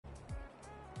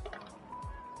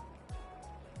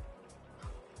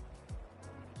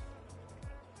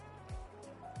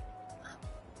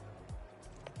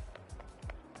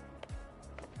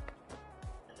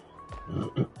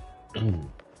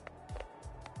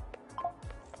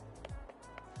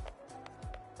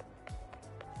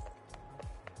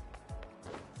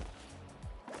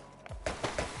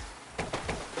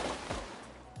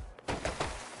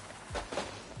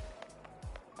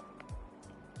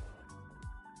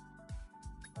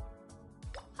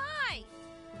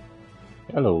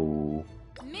Hello.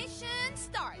 Mission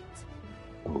start.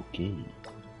 Okay.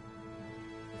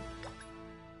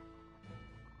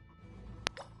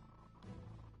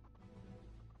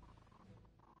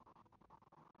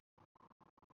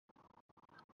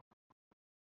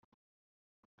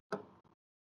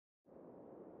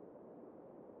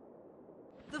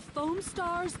 The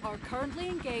Foamstars are currently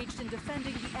engaged in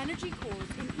defending the energy cores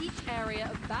in each area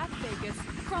of Bat Vegas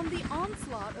from the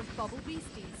onslaught of bubble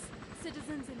beasties.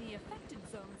 Citizens in the affected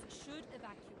zones should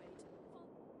evacuate.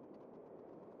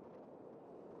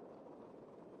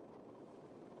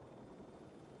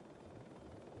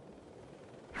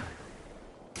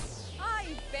 I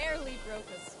barely broke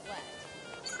a sweat.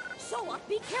 So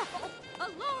be careful. A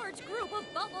large group of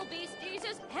bubble beasties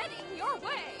is heading your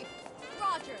way.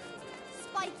 Roger.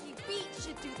 Spiky Beat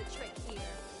should do the trick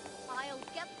here. I'll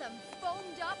get them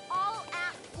foamed up all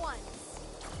at once.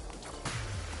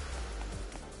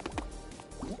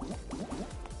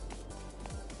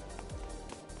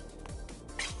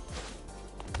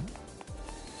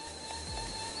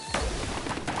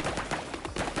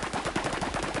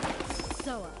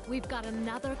 So, we've got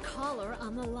another caller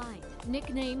on the line.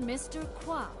 Nickname Mr.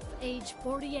 Quaff, age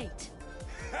 48.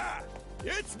 Ha!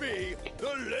 It's me,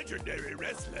 the legendary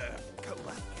wrestler. Come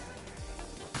on.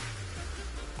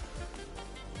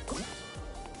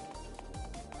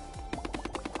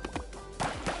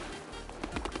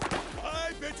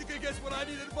 I bet you can guess what I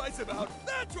need advice about.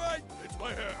 That's right, it's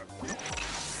my hair.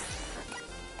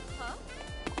 Huh?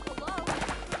 Hello?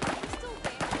 Are you still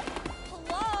there?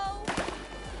 Hello?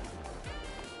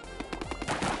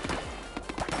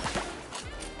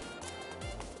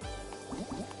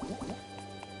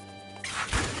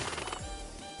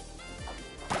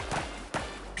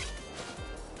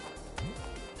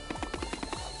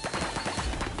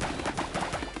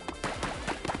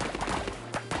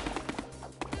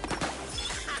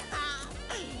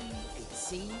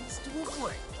 Seems to have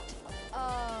worked.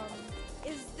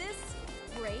 Is this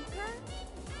Breaker?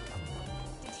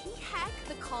 Did he hack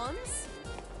the comms?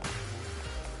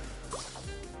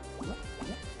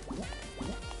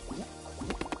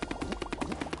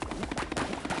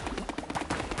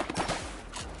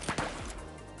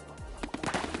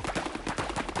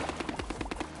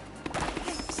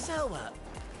 Hey, so,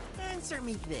 answer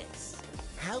me this.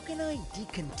 How can I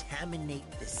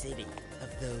decontaminate the city of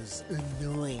those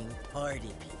annoying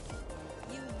party people?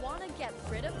 You want to get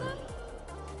rid of them?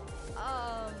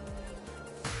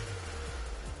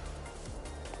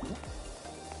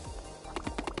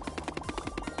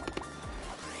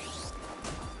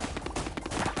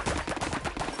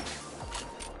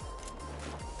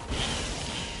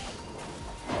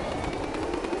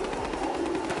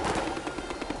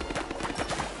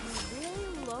 You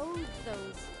really loathe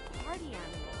those party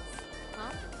animals,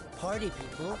 huh? Party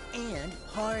people and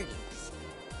parties.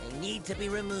 They need to be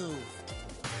removed.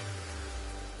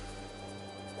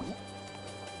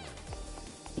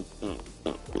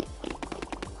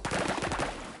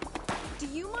 Do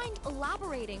you mind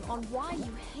elaborating on why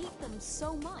you hate them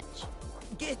so much?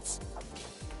 It's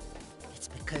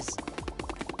because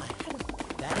I had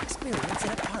a bad experience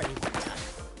at a party one time.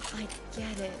 I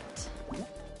get it.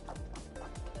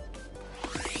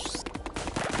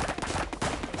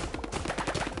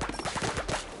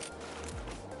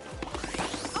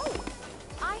 Oh,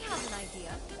 I have an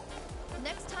idea.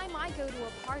 Next time I go to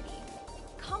a party,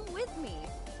 come with me.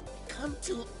 Come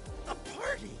to a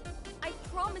party? I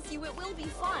promise you it will be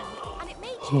fun, and it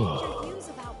may change your views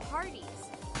about parties.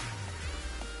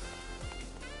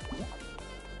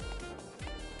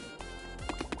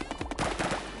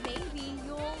 Maybe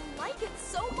you'll like it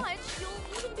so much you'll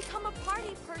even become a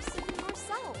party person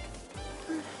yourself.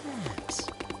 Perhaps.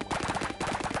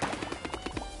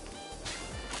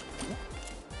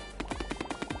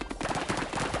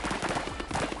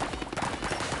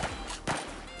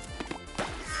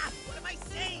 What am I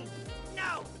saying?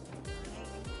 No!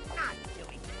 I'm not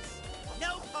doing this.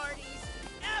 No parties,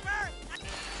 ever!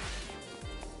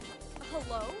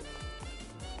 Hello?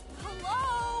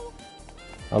 Hello?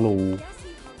 Hallo. Guess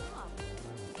he hung up.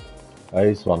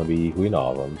 Hey Swannaby,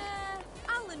 goedenavond.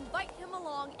 I'll invite him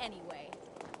along anyway.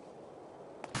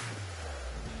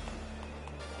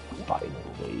 Final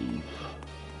wave.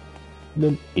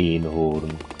 Een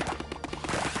eenhoorn.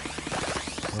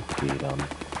 Oké dan.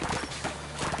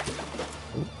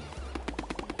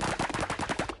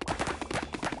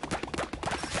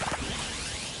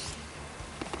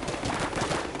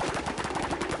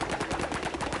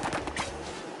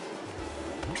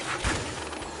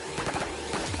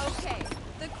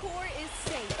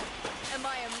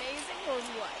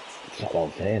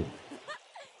 zijn.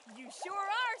 You sure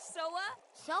are, Soa.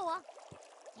 Soa,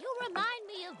 you remind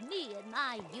me of me in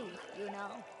my youth, you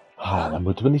know. Ah, dan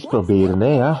moeten we eens proberen, hè,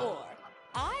 ja.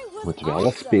 Moeten wij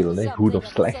dat spelen, hè? Goed of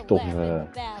slecht, of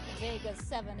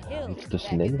iets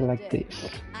tussenin, gelijk deze.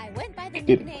 I went by the Ik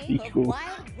nickname niet of goed.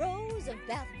 Wild Rose of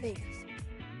Bath Vegas.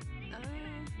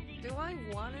 Do I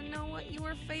want to know what you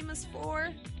were famous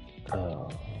for?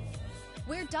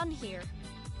 We're done here.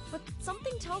 But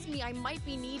something tells me I might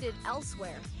be needed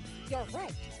elsewhere. You're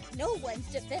right. No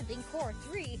one's defending Core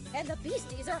 3, and the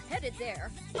beasties are headed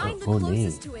there. I'm the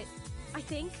closest to it, I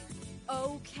think.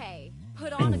 Okay,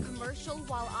 put on a commercial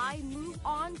while I move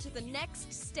on to the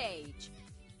next stage.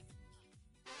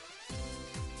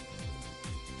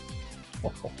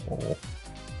 Okay.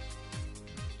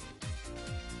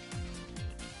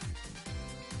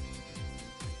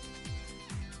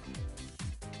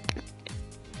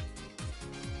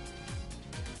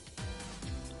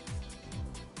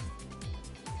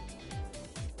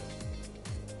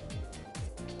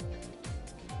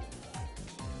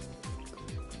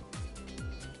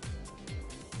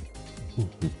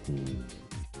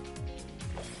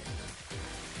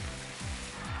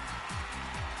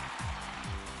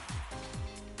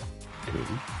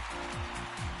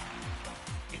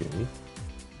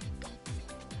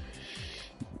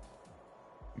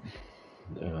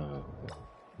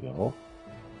 Ja.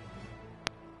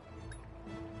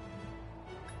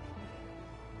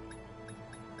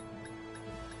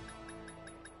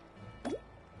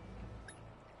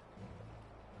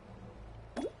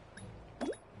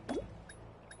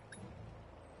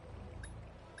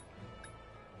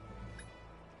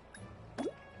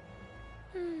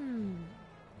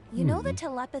 You know the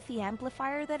telepathy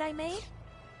amplifier that I made?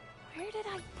 Where did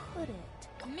I put it?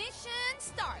 Mission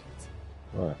start.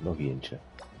 Ah, nog eentje.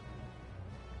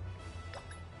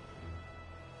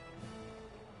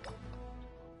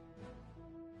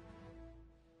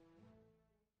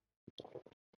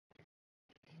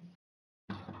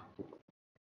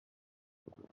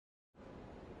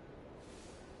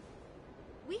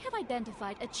 We have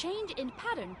identified a change in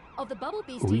pattern of the bubble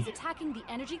beasties attacking the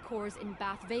energy cores in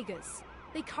Bath Vegas.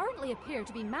 They currently appear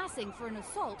to be massing for an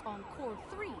assault on Core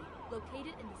 3,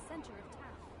 located in the center of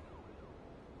town.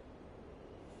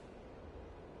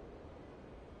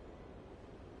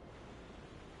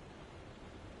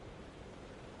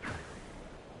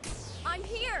 I'm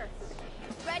here!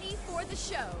 Ready for the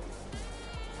show.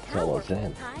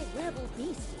 Powerful high-level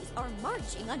beasties are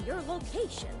marching on your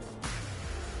location.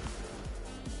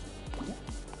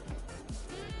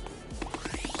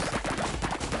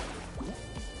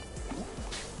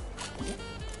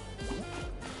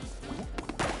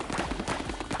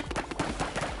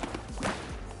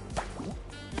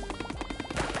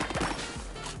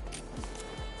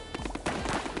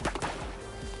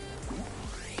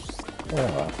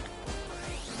 Ja.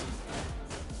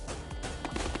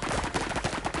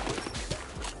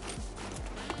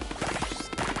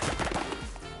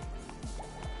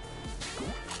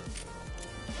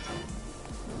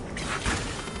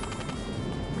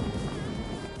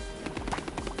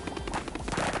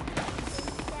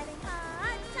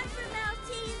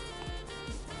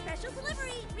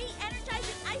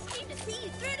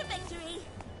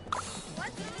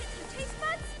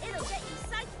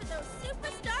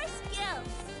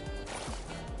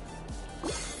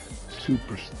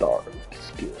 Superstar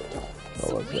skill.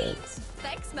 That was it.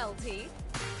 Thanks, Melty.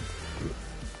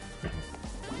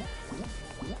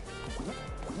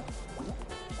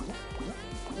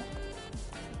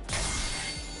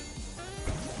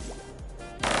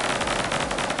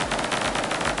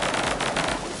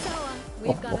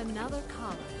 We've got another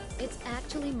caller. It's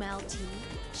actually Melty.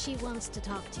 She wants to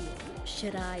talk to you.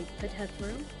 Should I put her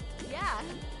through? Yeah,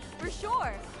 for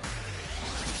sure.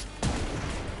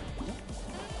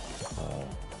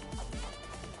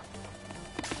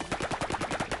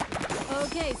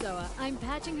 Okay, Zoa, I'm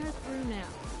patching her through now.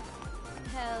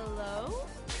 Hello?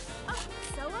 Oh,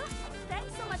 Soa,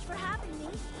 thanks so much for having me.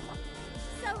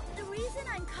 So, the reason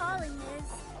I'm calling is...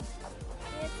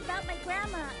 it's about my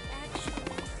grandma, actually.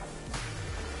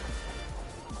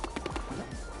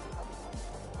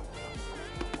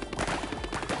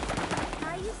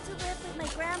 I used to live with my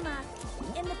grandma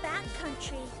in the back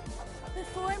country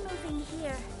before moving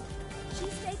here. She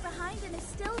stayed behind and is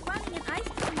still running an ice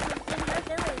cream booth in her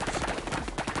village.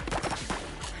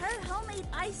 Her homemade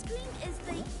ice cream is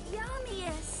the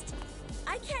yummiest.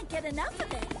 I can't get enough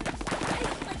of it. I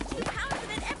eat like 2 pounds of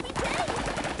it every day.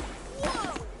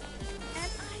 Whoa!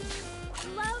 And I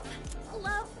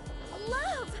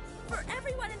love for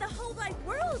everyone in the whole wide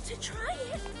world to try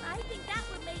it. I think that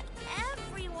would make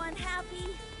everyone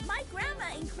happy. My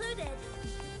grandma included.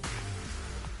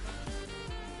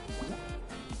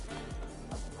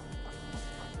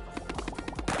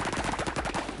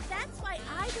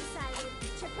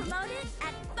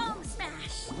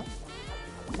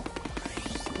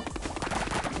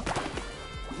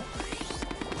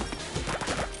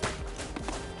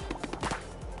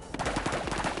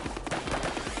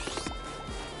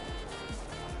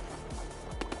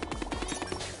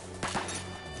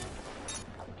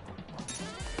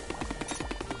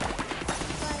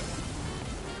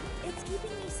 It's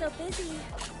keeping me so busy.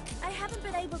 I haven't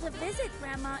been able to visit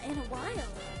Grandma in a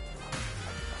while.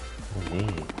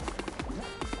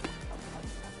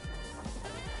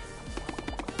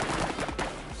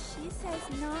 She says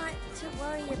not to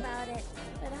worry about it,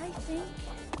 but I think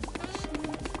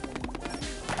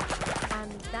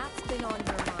And that's been on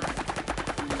your mind.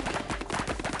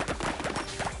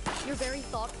 You're very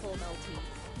thoughtful, Melty.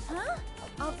 Huh?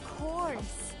 Of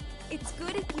course. It's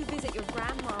good if you visit your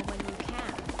grandma when you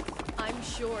can. I'm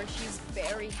sure she's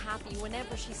very happy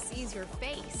whenever she sees your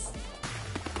face.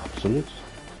 Absolute.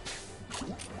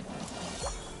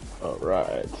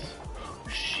 Alright.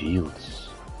 Shields.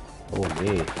 Oh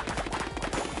me.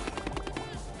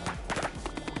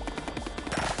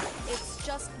 It's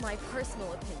just my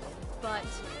personal opinion, but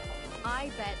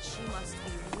I bet she must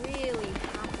be really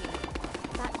happy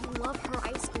that you love her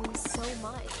ice cream so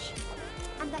much,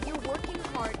 and that you're working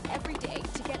hard every day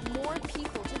to get more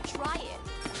people to try it.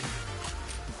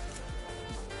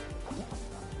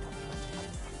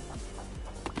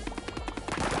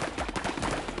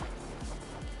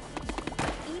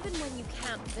 Even when you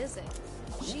can't visit,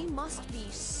 she must be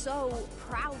so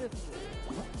proud of you.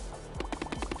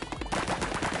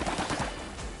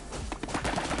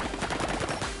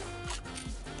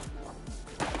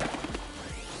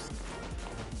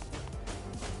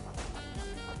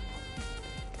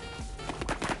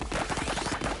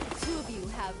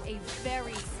 A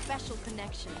very special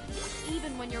connection,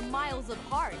 even when you're miles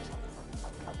apart.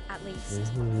 At least,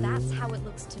 that's how it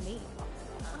looks to me.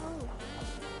 Oh.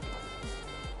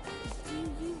 Do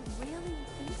you really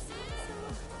think so?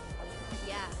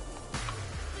 Yeah.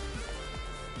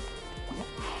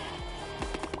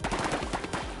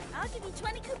 I'll give you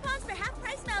 20 coupons for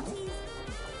half-price Melties.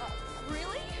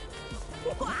 Really?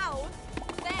 Wow!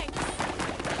 Thanks!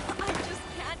 I just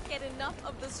can't get enough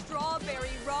of the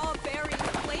strawberry raw berry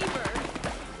flavor.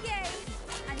 Yay!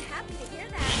 I'm happy to hear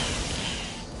that.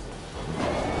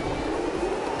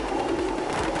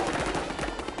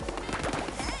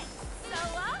 Thanks,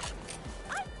 Soa.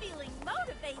 I'm feeling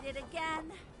motivated again.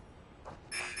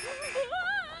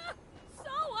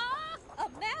 Soa! A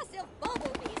massive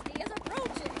bubble beastie is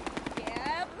approaching.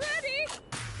 Get ready!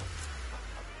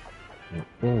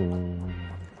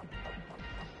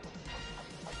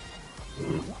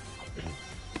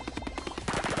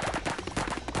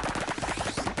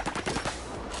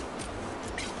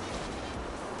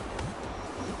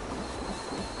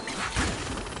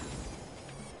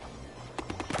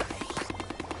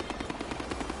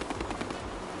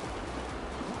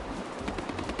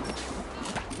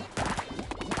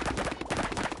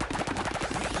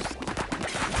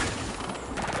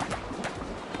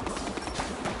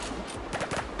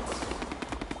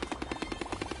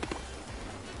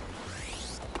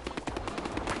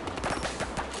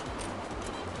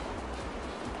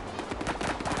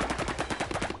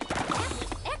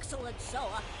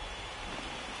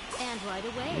 And right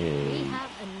away, we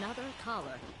have another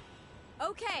caller.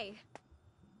 Okay.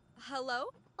 Hello?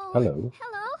 Oh, Hello.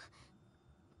 Hello?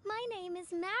 My name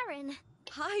is Marin.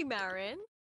 Hi, Marin.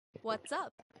 What's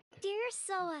up? Dear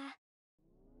Soa,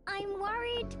 I'm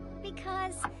worried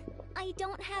because I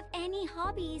don't have any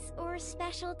hobbies or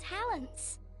special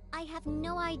talents. I have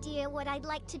no idea what I'd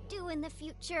like to do in the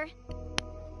future.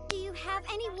 Do you have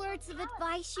any words of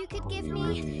advice you could give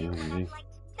me?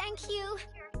 Thank you.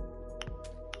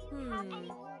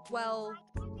 Well,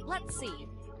 let's see.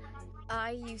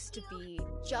 I used to be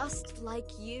just like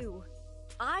you.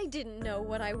 I didn't know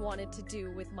what I wanted to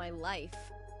do with my life.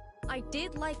 I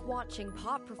did like watching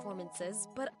pop performances,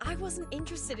 but I wasn't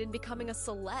interested in becoming a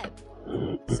celeb.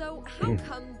 So how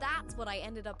come that's what I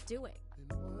ended up doing?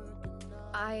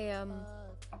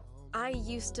 I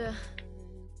used to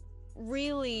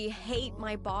really hate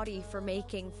my body for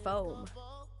making foam.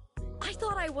 I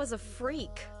thought I was a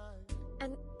freak,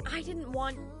 and I didn't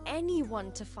want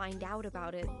anyone to find out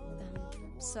about it.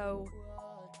 So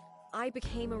I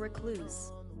became a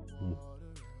recluse.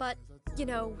 But, you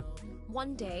know,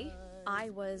 one day I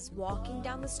was walking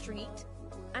down the street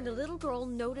and a little girl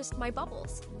noticed my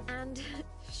bubbles, and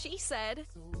she said,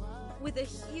 with a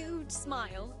huge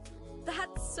smile,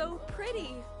 "That's so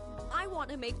pretty. I want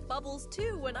to make bubbles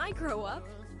too when I grow up."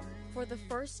 For the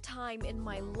first time in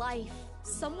my life,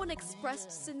 someone expressed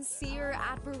sincere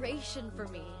admiration for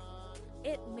me.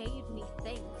 It made me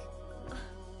think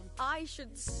I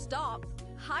should stop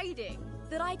hiding,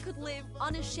 that I could live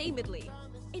unashamedly,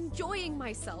 enjoying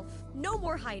myself, no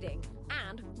more hiding.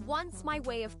 And once my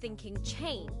way of thinking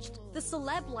changed, the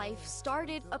celeb life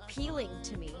started appealing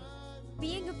to me.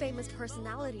 Being a famous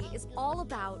personality is all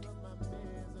about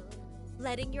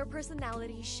letting your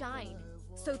personality shine.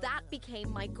 So that became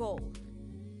my goal.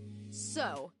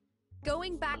 So,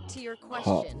 going back to your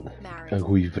question, Mary. Een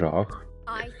goede vraag.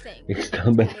 I think Ik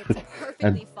stel mij it's voor perfectly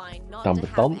en fine not dan to have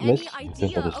betant any mis, je kunt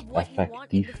idea dat of dus what you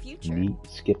want in the effectief future. niet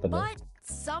skippen. Hè. But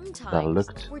Dat sometimes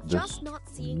lukt we're dus just not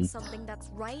seeing niet. something that's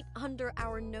right under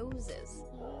our noses.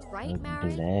 Right, Het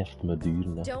Mary? blijft me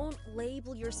duren. Hè. Don't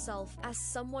label yourself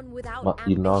as someone without Maar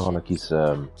hierna ga ik eens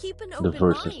Keep an de open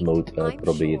versus mind. mode I'm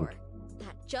uitproberen. sure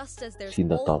that just as there's Misschien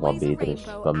dat dat wat always a beter is,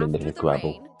 rainbow wat minder after the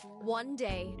gekwebbel. rain, one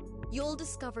day you'll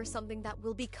discover something that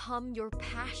will become your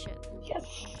passion.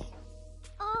 Yes.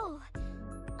 Oh,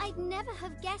 I'd never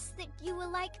have guessed that you were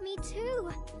like me too.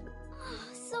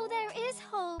 So there is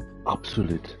hope.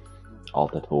 Absoluut.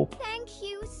 Altijd hoop. Thank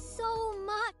you so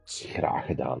much. Graag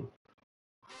gedaan.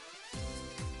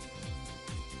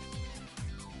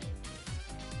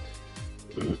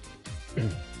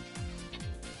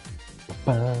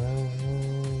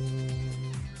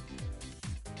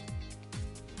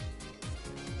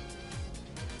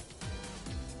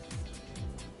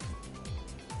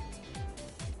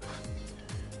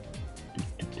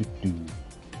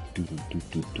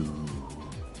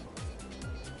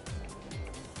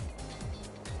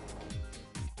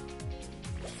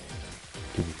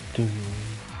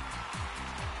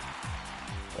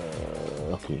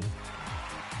 Okay.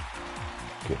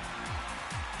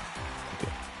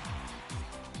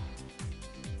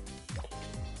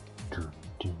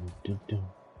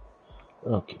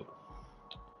 Okay.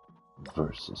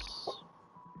 Versus.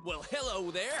 Well,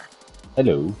 hello there.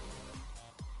 Hello.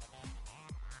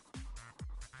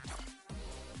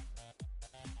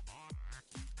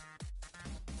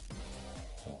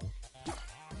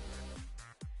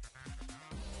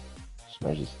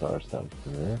 Smash the stars down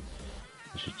there.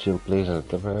 You should chill place at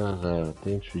the tavern.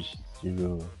 Things we should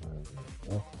do.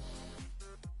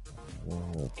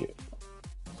 Okay.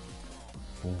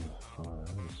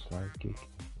 Slide kick.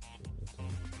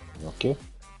 Okay.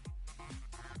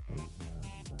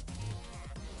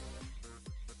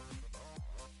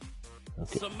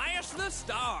 Okay. Smash the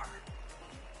star.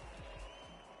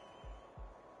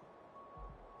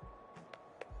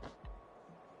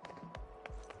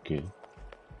 Okay.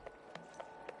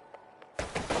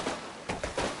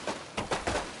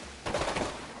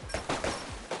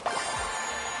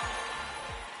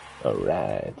 All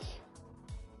right.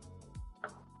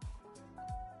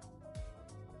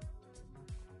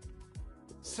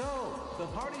 So, the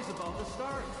party's about to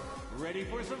start. Ready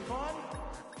for some fun?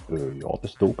 Ja, het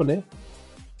is open, hè.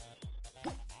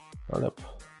 Alep.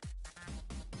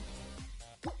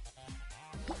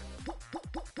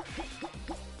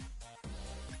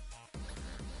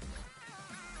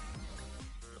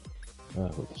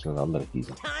 Ah, goed, dat is een andere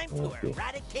kiezen. Time to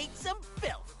eradicate some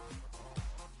filth.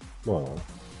 Wow.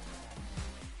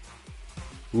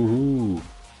 Woehoe.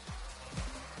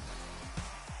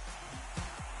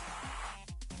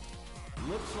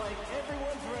 Looks like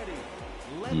everyone's ready.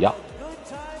 Let Ja. the good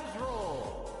times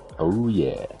roll. Oh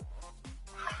yeah.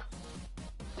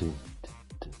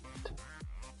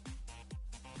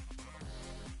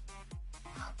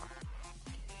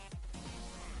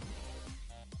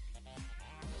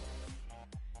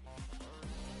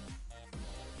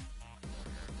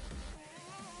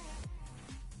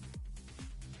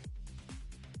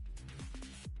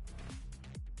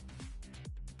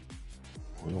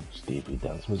 Oh, stevige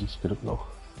dansmuziek speelt nog.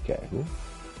 Kijk hoor.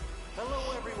 Hello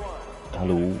everyone.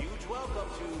 Hallo. Huge welcome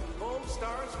to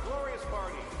Foamstars Glorious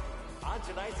Party. On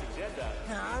tonight's agenda.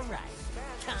 All right,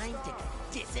 time to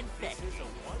disinfect. This is a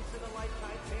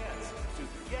once-in-a-lifetime chance to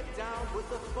get down with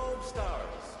the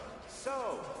Foamstars.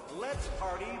 So, let's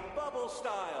party bubble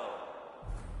style.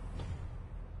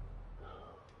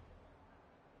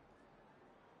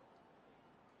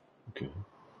 Okay.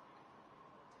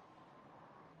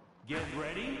 Get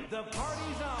ready, the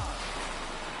party's on.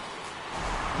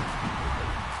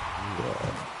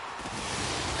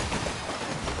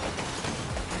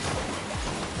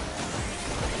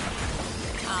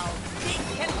 I'll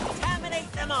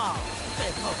decontaminate them all.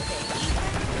 Before they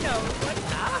even know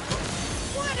what's up.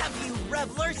 What of you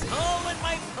revelers hole in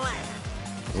my plan?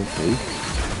 Okay.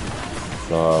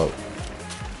 Dat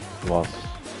was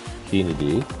geen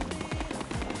idee.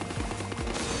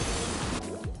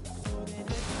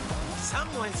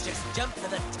 Someone's just jumped to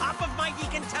the top of my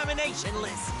decontamination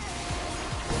list.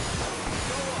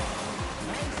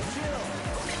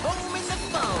 Foam in the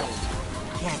foam.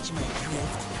 Catch my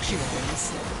drift,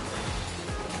 germs.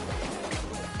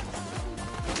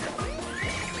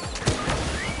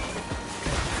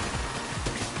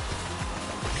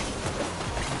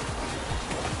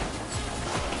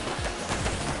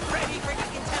 Ready for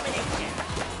decontamination.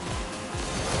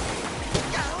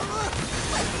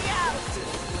 Let me out.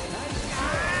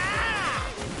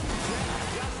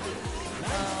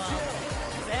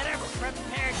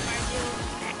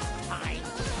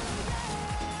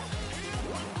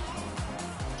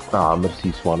 Ah,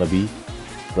 merci Swannaby.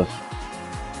 Dat is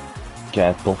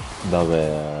kei tof dat wij...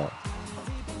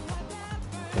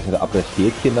 dat je dat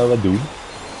apprecieert geen dat we doen.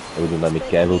 En we doen dat met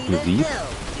kei veel plezier.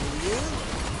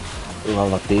 Hoewel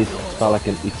dat deze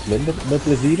spelletje iets minder met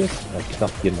plezier is. Ik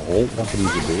snap geen hol wat er hier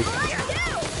gebeurt.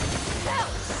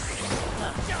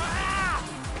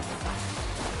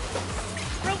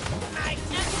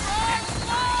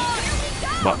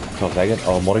 Maar ik zou zeggen,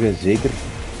 al morgen zeker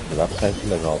de website in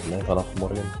de gaten, hè, vanaf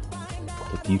morgen.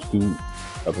 Tot hiertoe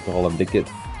hebben we toch al een dikke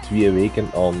 2 weken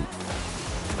aan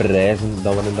prijzen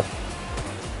dat we in de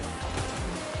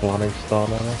planning staan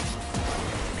hebben.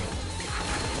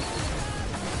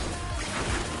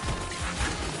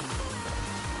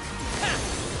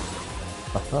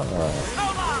 Aha.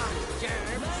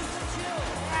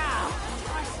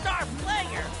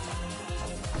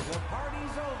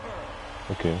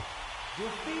 Oké.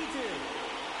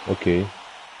 Oké.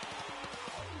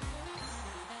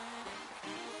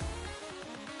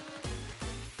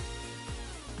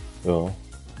 Ja.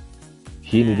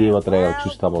 Geen idee wat er eigenlijk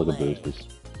juist allemaal gebeurd is.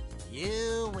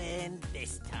 You win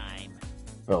this time.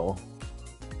 Ja.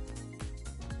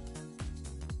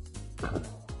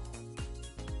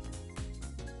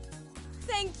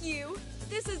 Thank you.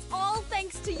 This is all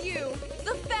thanks to you,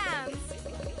 the fans.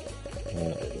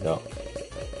 Ja.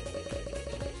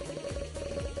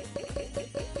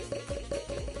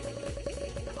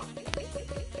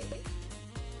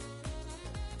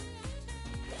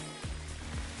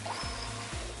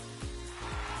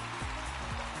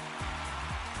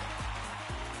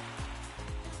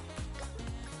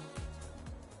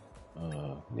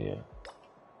 Nee.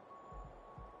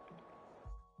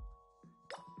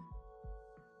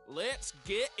 Let's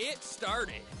get it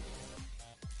started.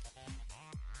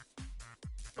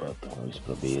 Wat gaan we eens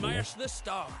proberen? Smash the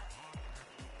star.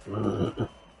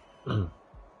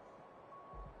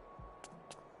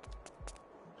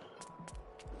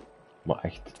 Maar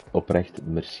echt oprecht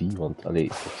merci, want allee,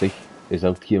 op zich is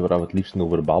dat hetgeen waar we het liefst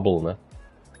over babbelen,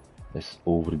 hè. Is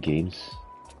over games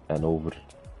en over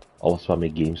alles wat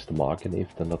met games te maken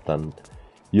heeft en dat dan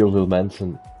heel veel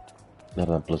mensen dat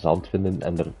dan plezant vinden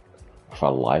en er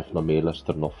ofwel live naar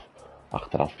meeluisteren of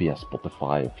achteraf via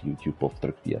Spotify of YouTube of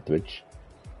terug via Twitch.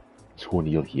 Het is gewoon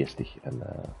heel geestig en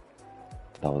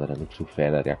dat we er dan ook zo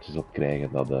fijne reacties op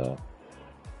krijgen, dat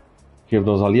geeft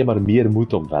ons alleen maar meer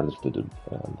moed om verder te doen.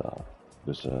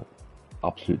 Dus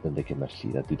absoluut een dikke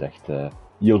merci. Dat doet echt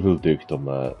heel veel deugd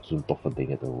om zo'n toffe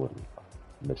dingen te horen.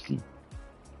 Merci.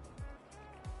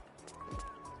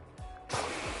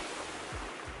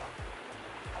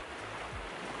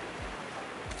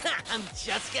 I'm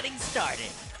just getting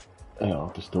started. Ja,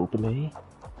 het is te open, hè.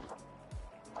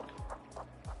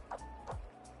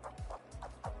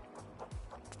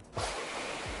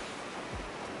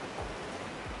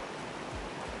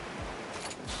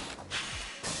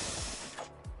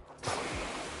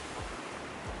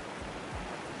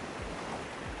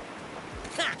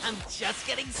 I'm just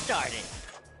getting started.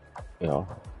 Ja.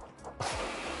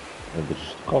 En er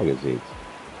is toch al gezeten.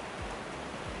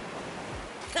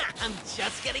 I'm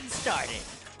just getting started.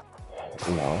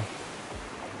 Ja.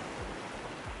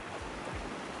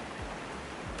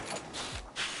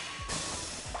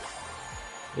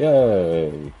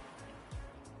 Yay!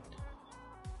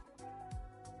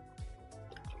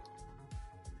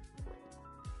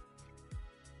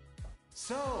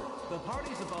 So, the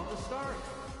party's about to start.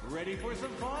 Ready for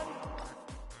some fun?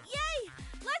 Yay!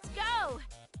 Let's go!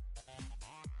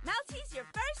 Maltese, your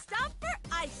first stop for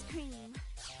ice cream.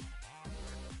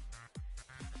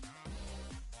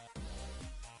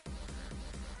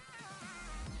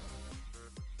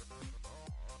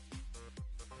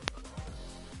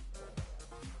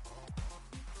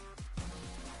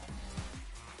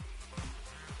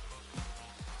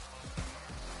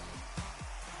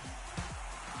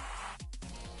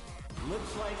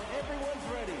 Looks like everyone's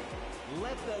ready.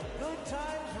 Let the good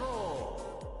times roll.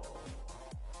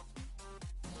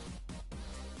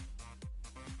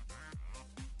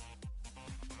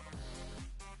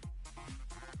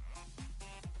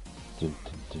 Dun,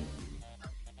 dun, dun.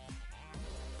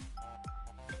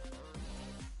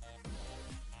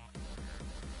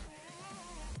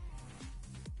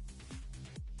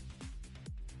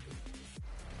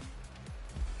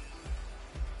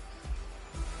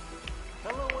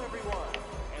 Hello, everyone,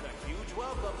 and a huge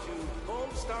welcome to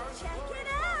Foamstars. Check it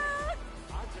out!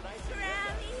 On tonight's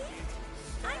Grammy, agenda,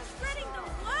 I'm spreading the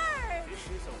word!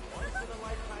 this is a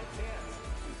once-in-a-lifetime chance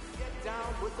to get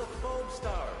down with the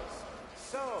Foamstars.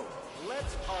 So,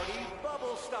 let's party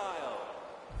bubble style.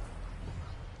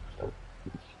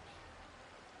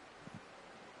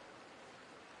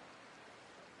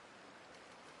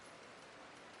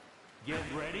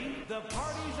 ready? The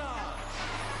party's on!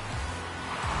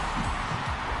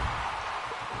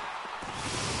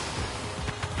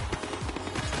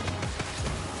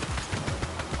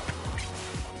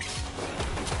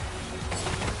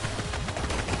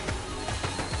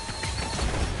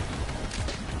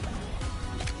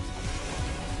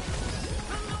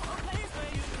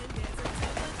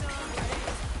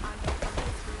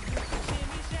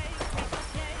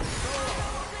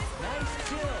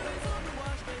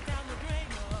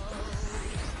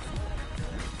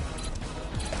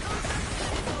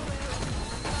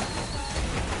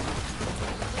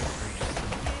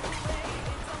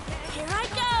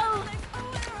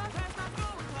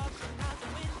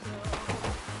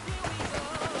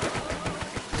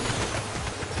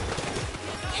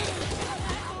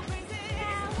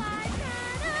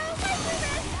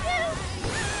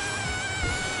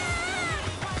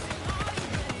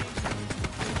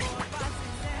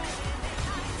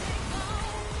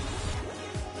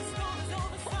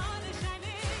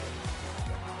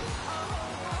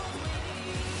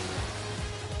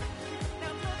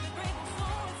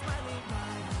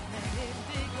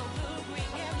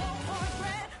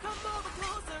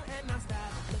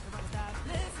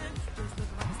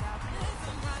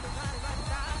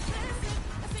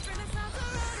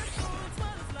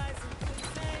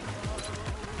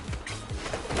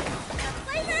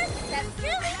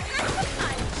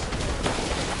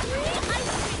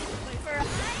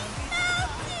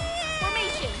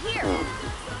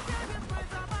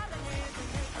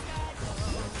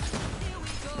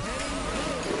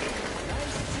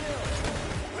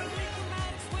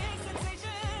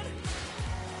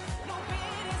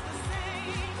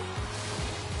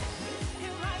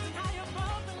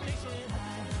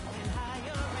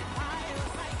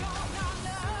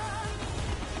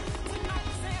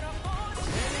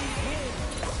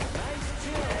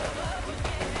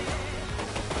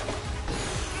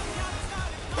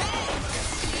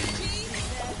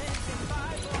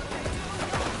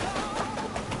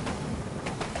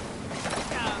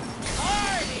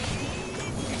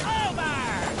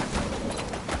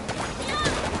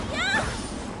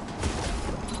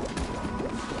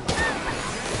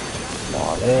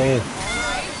 Hey.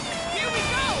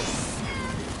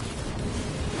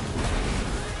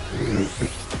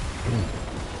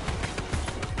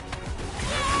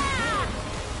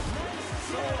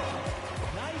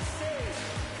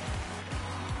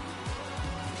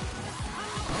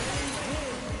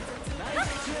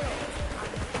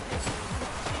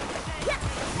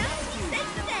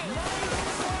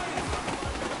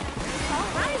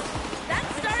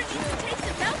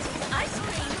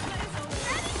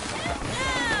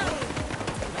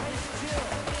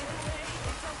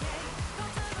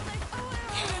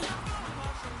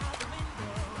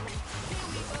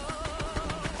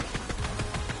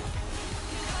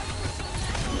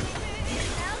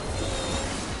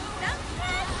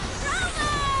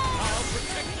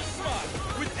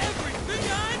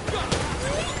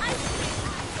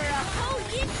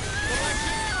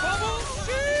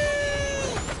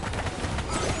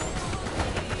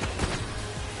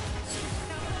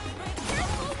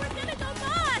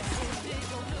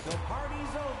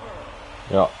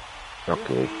 Ja,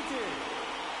 oké.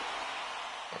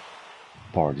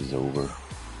 Party's over.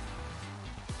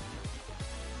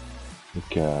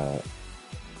 Ik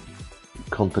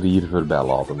kan het er hier voorbij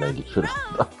laten, denk ik.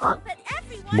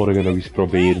 Morgen nog eens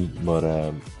proberen,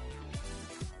 maar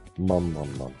man,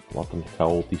 wat een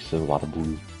chaotische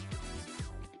warboel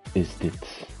is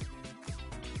dit.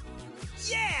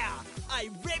 Yeah! I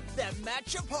ripped that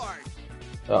match apart!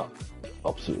 Ja,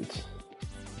 absoluut.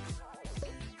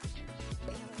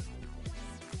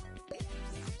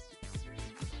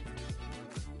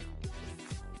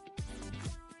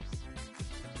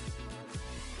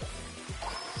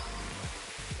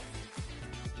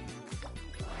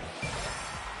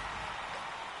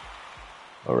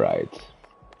 Alright.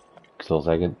 Ik zal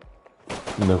zeggen,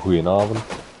 een goeie avond.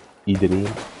 Iedereen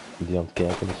die aan het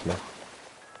kijken is nog.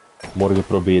 Morgen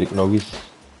probeer ik nog eens.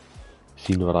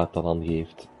 Zien wat het dat dan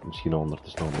geeft. Misschien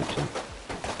ondertussen nog een beetje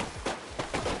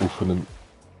oefenen.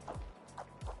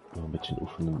 Nog een beetje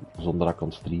oefenen zonder dat ik aan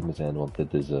het streamen zijn, want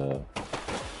dit is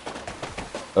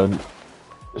een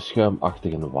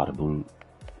schuimachtige warboel.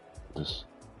 Dus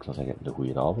ik zal zeggen, een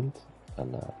goeie avond.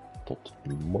 En tot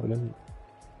morgen.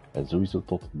 En sowieso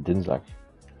tot dinsdag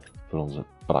voor onze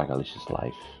Pragalisjes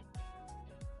live.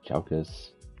 Ciao,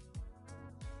 kus.